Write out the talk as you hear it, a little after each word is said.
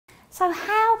So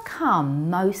how come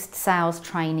most sales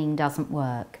training doesn't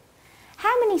work?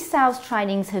 How many sales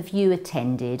trainings have you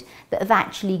attended that have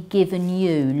actually given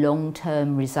you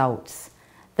long-term results,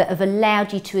 that have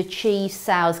allowed you to achieve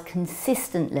sales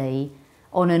consistently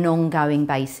on an ongoing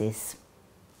basis?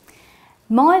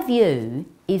 My view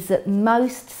is that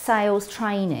most sales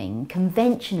training,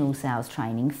 conventional sales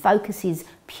training, focuses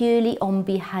purely on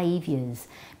behaviours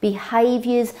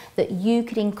that you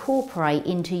could incorporate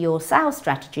into your sales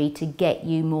strategy to get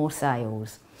you more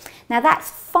sales. Now that's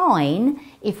fine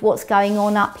if what's going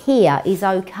on up here is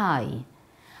okay.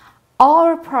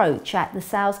 Our approach at the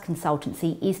Sales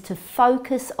Consultancy is to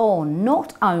focus on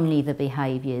not only the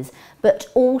behaviours but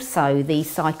also the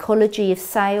psychology of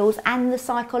sales and the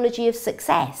psychology of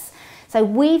success. So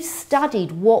we've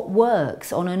studied what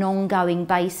works on an ongoing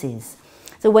basis.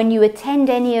 So when you attend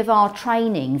any of our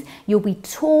trainings, you'll be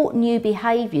taught new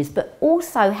behaviours but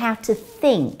also how to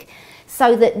think,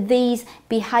 so that these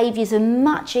behaviours are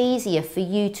much easier for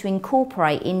you to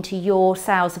incorporate into your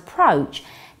sales approach,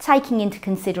 taking into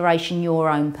consideration your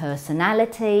own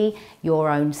personality, your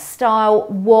own style,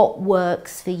 what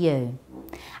works for you.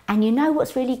 And you know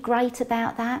what's really great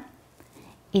about that?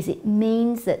 Is it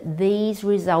means that these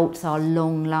results are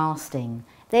long lasting.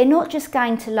 They're not just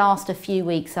going to last a few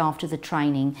weeks after the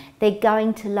training, they're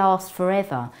going to last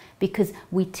forever because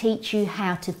we teach you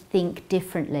how to think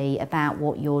differently about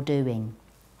what you're doing.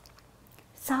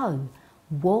 So,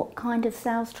 what kind of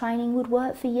sales training would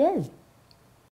work for you?